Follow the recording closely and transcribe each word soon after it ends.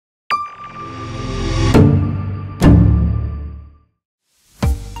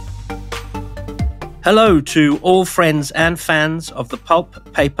Hello to all friends and fans of the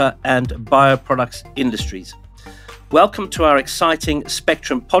pulp, paper and bioproducts industries. Welcome to our exciting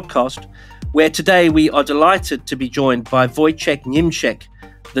Spectrum podcast, where today we are delighted to be joined by Wojciech Niemczyk,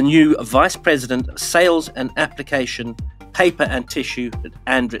 the new Vice President of Sales and Application, Paper and Tissue at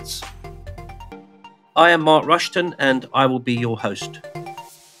ANDRITZ. I am Mark Rushton and I will be your host.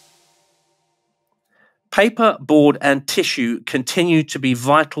 Paper, board and tissue continue to be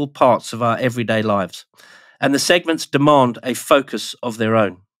vital parts of our everyday lives, and the segments demand a focus of their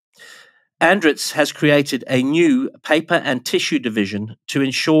own. ANDRITZ has created a new paper and tissue division to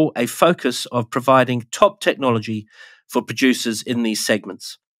ensure a focus of providing top technology for producers in these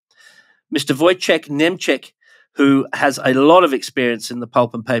segments. Mr. Wojciech Niemczyk, who has a lot of experience in the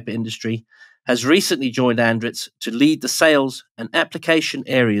pulp and paper industry, has recently joined ANDRITZ to lead the sales and application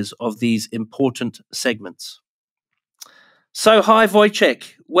areas of these important segments. So, hi Wojciech,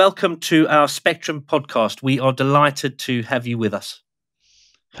 welcome to our Spectrum podcast. We are delighted to have you with us.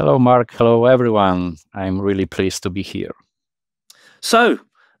 Hello Mark, hello everyone. I'm really pleased to be here. So,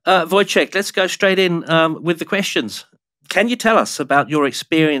 Wojciech, let's go straight in with the questions. Can you tell us about your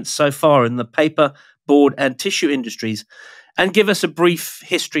experience so far in the paper, board and tissue industries, and give us a brief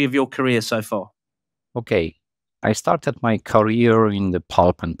history of your career so far? Okay, I started my career in the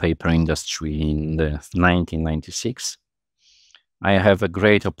pulp and paper industry in 1996. I have a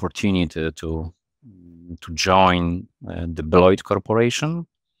great opportunity to join the Beloit Corporation,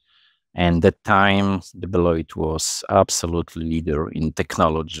 and at that time the Beloit was absolutely leader in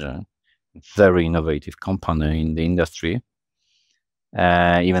technology, very innovative company in the industry.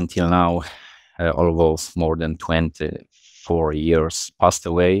 Even till now, although more than 24 years passed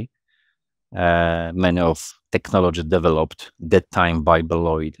away, many of technology developed that time by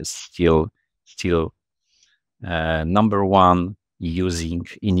Beloit is still number one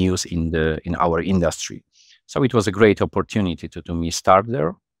in use in our industry. So it was a great opportunity to me start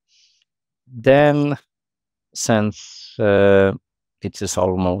there. Then, since it is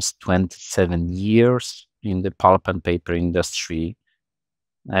almost 27 years in the pulp and paper industry,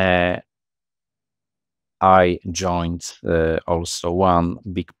 I joined also one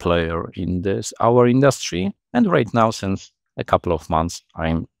big player in our industry, and right now, since a couple of months,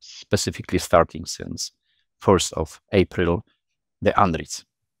 I'm specifically starting since 1st of April, the ANDRITZ.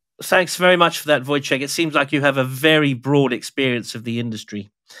 Thanks very much for that, Wojciech. It seems like you have a very broad experience of the industry.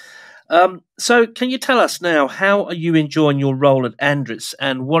 So can you tell us now, how are you enjoying your role at ANDRITZ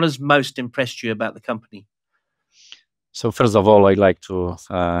and what has most impressed you about the company? So first of all, I'd like to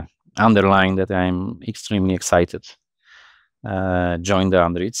underline that I'm extremely excited join the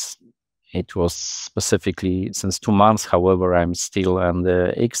ANDRITZ. It was specifically since 2 months. However, I'm still under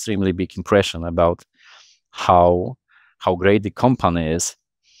extremely big impression about how great the company is.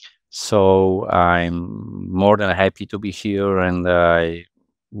 So I'm more than happy to be here, and I,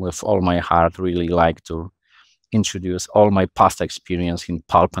 with all my heart, really like to introduce all my past experience in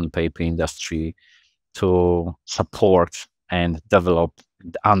pulp and paper industry to support and develop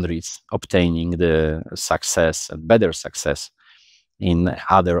the ANDRITZ, obtaining the success and better success in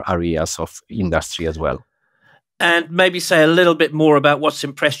other areas of industry as well. And maybe say a little bit more about what's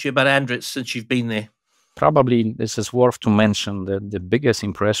impressed you about ANDRITZ since you've been there. Probably this is worth to mention that the biggest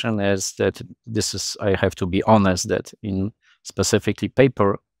impression is that I have to be honest, that in specifically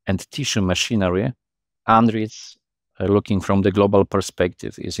paper and tissue machinery, ANDRITZ, looking from the global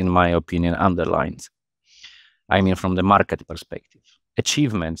perspective, is in my opinion underlined. I mean, from the market perspective.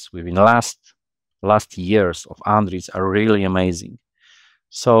 Achievements within last years of ANDRITZ are really amazing.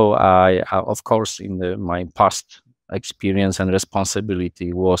 So I, of course, in my past experience and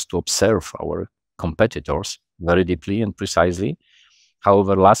responsibility was to observe our competitors very deeply and precisely.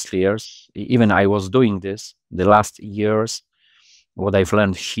 However, last years, even I was doing this, the last years, what I've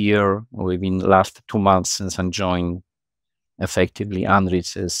learned here within the last 2 months since I joined effectively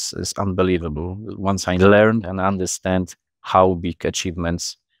ANDRITZ is unbelievable. Once I learned and understand how big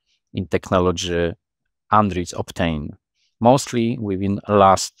achievements in technology ANDRITZ obtain, mostly within the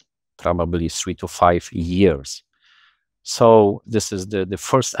last probably 3 to 5 years. So this is the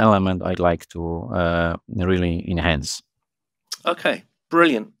first element I'd like to really enhance. Okay,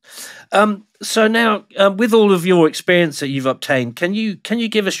 brilliant. So now, with all of your experience that you've obtained, can you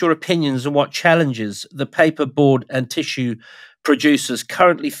give us your opinions on what challenges the paper, board and tissue producers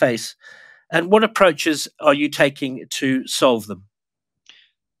currently face, and what approaches are you taking to solve them?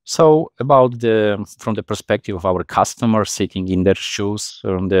 So about from the perspective of our customers sitting in their shoes,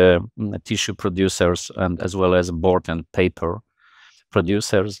 from the tissue producers and as well as board and paper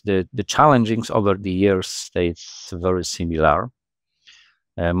producers, the challenges over the years stays very similar.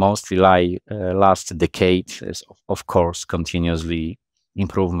 mostly last decade is, of course, continuously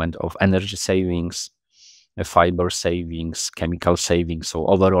improvement of energy savings, fiber savings, chemical savings, so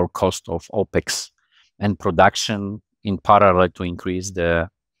overall cost of OPEX and production in parallel to increase the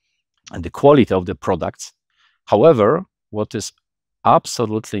quality of the products. However, what is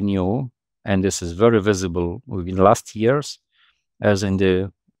absolutely new, and this is very visible within last years, as in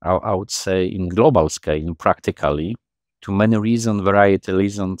the, I would say, in global scale, practically, to many reasons, variety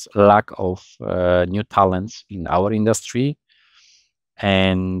reasons, lack of new talents in our industry,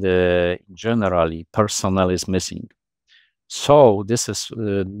 and generally, personnel is missing. So this is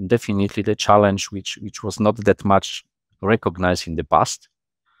definitely the challenge which was not that much recognized in the past.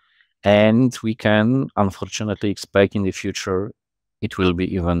 And we can unfortunately expect in the future it will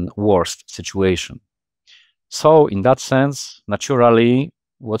be even worse situation. So in that sense, naturally,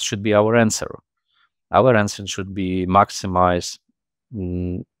 what should be our answer? Our answer should be maximize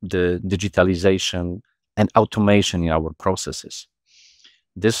the digitalization and automation in our processes.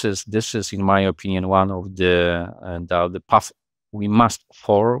 This is, in my opinion, one of the path we must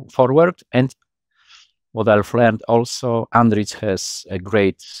forward. And what I've learned also, ANDRITZ has a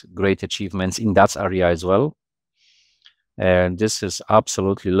great achievements in that area as well. And this is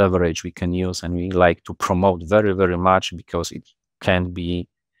absolutely leverage we can use, and we like to promote very, very much, because it can be,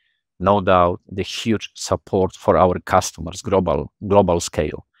 no doubt, the huge support for our customers, global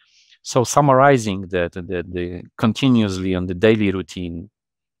scale. So summarizing that, the continuously on the daily routine,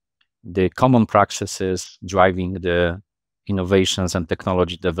 the common practices driving the innovations and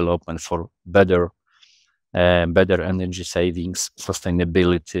technology development for better energy savings,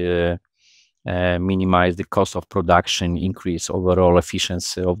 sustainability, minimize the cost of production, increase overall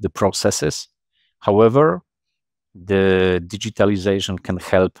efficiency of the processes. However, the digitalization can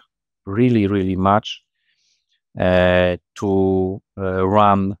help really, really much to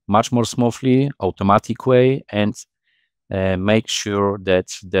run much more smoothly, automatic way, and make sure that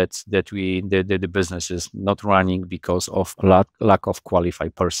the business is not running because of lack of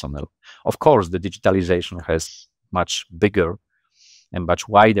qualified personnel. Of course, the digitalization has much bigger and much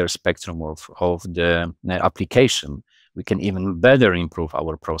wider spectrum of the application. We can even better improve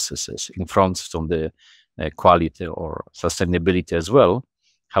our processes in front from the quality or sustainability as well.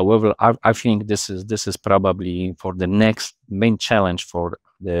 However, I think this is probably for the next main challenge for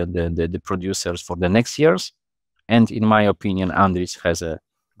the producers for the next years. And in my opinion, ANDRITZ has a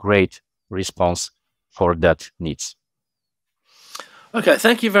great response for that needs. Okay,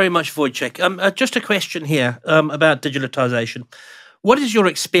 thank you very much, Wojciech. Just a question here about digitalization. What is your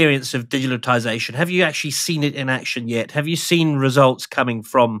experience of digitalization? Have you actually seen it in action yet? Have you seen results coming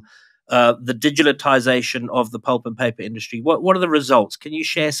from the digitalization of the pulp and paper industry? What are the results? Can you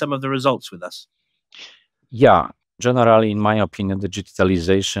share some of the results with us? Yeah, generally, in my opinion,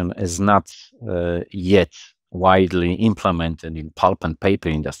 digitalization is not yet widely implemented in pulp and paper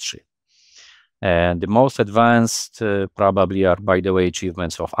industry. And the most advanced probably are, by the way,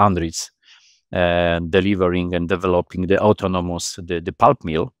 achievements of ANDRITZ, delivering and developing the autonomous the pulp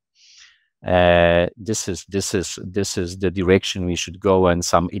mill. This is the direction we should go, and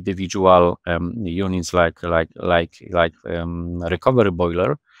some individual units like recovery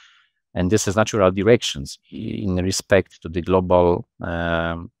boiler, and this is natural directions in respect to the global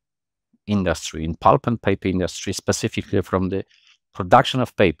industry in pulp and paper industry, specifically from the production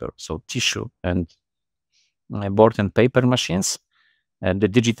of paper, so tissue and board and paper machines. And the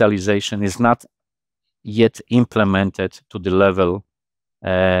digitalization is not yet implemented to the level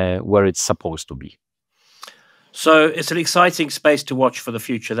where it's supposed to be. So it's an exciting space to watch for the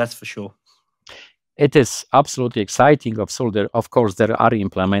future, that's for sure. It is absolutely exciting. Of course, there are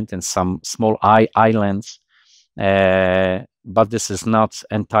implemented some small islands, but this is not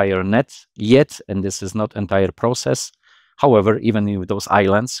entire net yet, and this is not entire process. However, even with those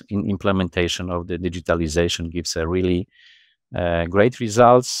islands, in implementation of the digitalization gives a really great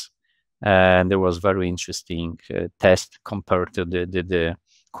results. And there was very interesting test compared to the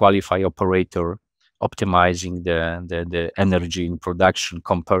qualified operator optimizing the energy in production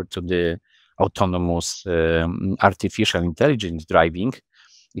compared to the autonomous artificial intelligence driving.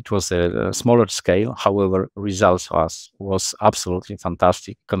 It was a smaller scale. However, results was absolutely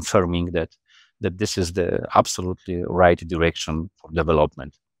fantastic, confirming that this is the absolutely right direction for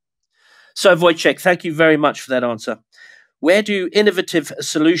development. So, Wojciech, thank you very much for that answer. Where do innovative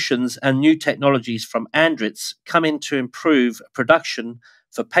solutions and new technologies from ANDRITZ come in to improve production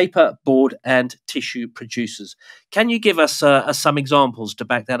for paper, board, and tissue producers? Can you give us some examples to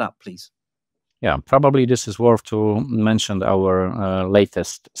back that up, please? Yeah, probably this is worth to mention our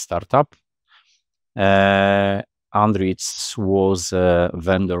latest startup. ANDRITZ was a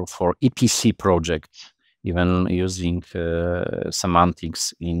vendor for EPC projects, even using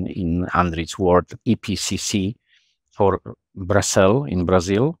semantics in ANDRITZ word EPCC for Brazil in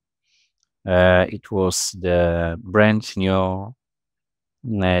Brazil. It was the brand new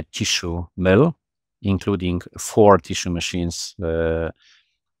tissue mill, including 4 tissue machines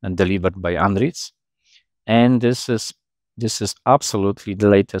and delivered by ANDRITZ. And this is absolutely the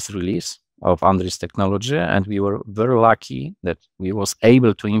latest release of ANDRITZ technology, and we were very lucky that we was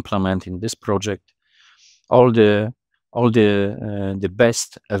able to implement in this project all the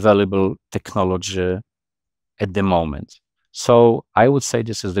best available technology at the moment. So I would say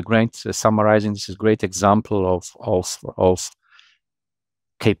this is the great summarizing. This is a great example of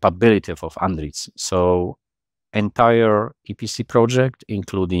capability of ANDRITZ. So entire EPC project,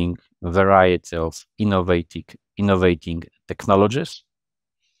 including a variety of innovating technologies.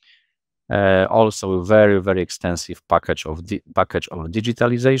 Also a very extensive package of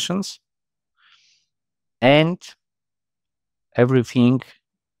digitalizations, and everything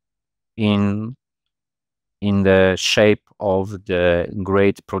in the shape of the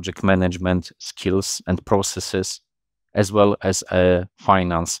great project management skills and processes, as well as a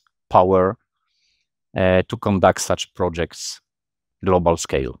finance power to conduct such projects global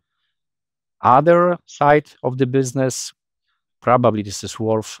scale. Other side of the business, probably this is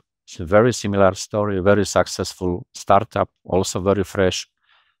worth. It's a very similar story, a very successful startup, also very fresh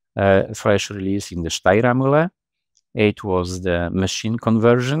release in the Steyrermühle. It was the machine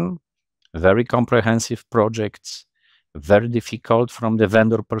conversion, very comprehensive projects, very difficult from the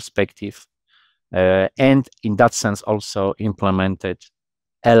vendor perspective, and in that sense also implemented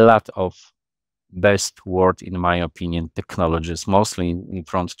a lot of best word, in my opinion, technologies, mostly in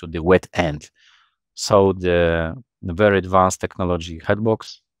front to the wet end. So the very advanced technology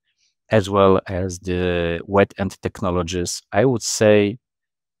headbox, as well as the wet end technologies, I would say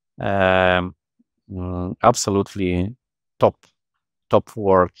absolutely top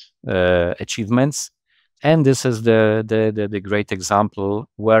world achievements. And this is the great example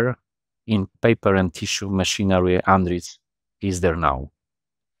where in paper and tissue machinery ANDRITZ is there now.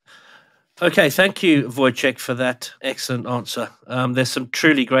 Okay, thank you, Wojciech, for that excellent answer. There's some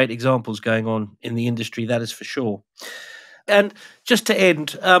truly great examples going on in the industry, that is for sure. And just to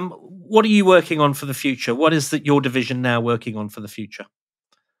end, what are you working on for the future? What is your division now working on for the future?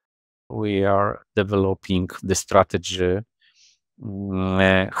 We are developing the strategy,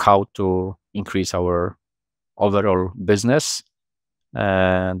 how to increase our overall business.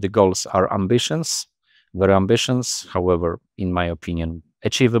 The goals are very ambitious, however, in my opinion,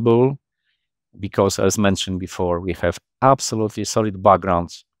 achievable, because as mentioned before, we have absolutely solid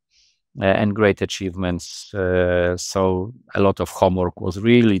backgrounds and great achievements. So a lot of homework was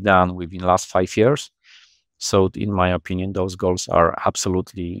really done within the last 5 years. So in my opinion, those goals are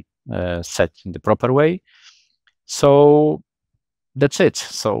absolutely set in the proper way. So that's it.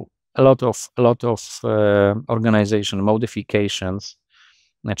 So a lot of organization modifications,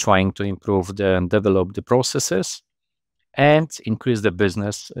 trying to improve and develop the processes and increase the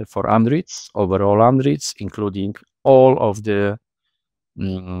business for ANDRITZ, overall ANDRITZ, including all of the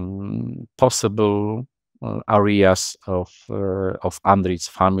possible areas of ANDRITZ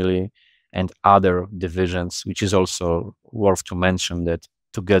family and other divisions, which is also worth to mention that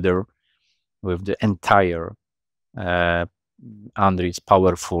together with the entire ANDRITZ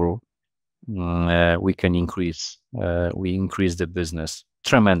powerful, we increase the business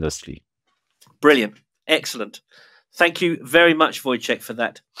tremendously. Brilliant. Excellent. Thank you very much, Wojciech, for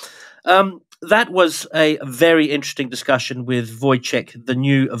that. That was a very interesting discussion with Wojciech, the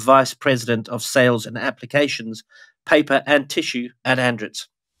new Vice President of Sales and Applications, Paper and Tissue at ANDRITZ.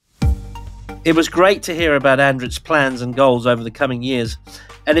 It was great to hear about ANDRITZ's plans and goals over the coming years,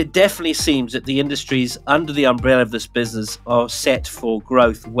 and it definitely seems that the industries under the umbrella of this business are set for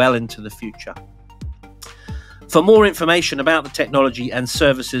growth well into the future. For more information about the technology and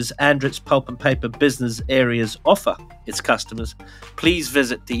services ANDRITZ Pulp and Paper business areas offer its customers, please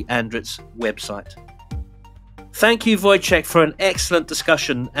visit the ANDRITZ website. Thank you, Wojciech, for an excellent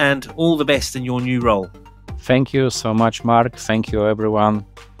discussion and all the best in your new role. Thank you so much, Mark. Thank you, everyone.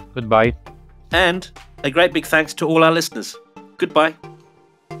 Goodbye. And a great big thanks to all our listeners. Goodbye.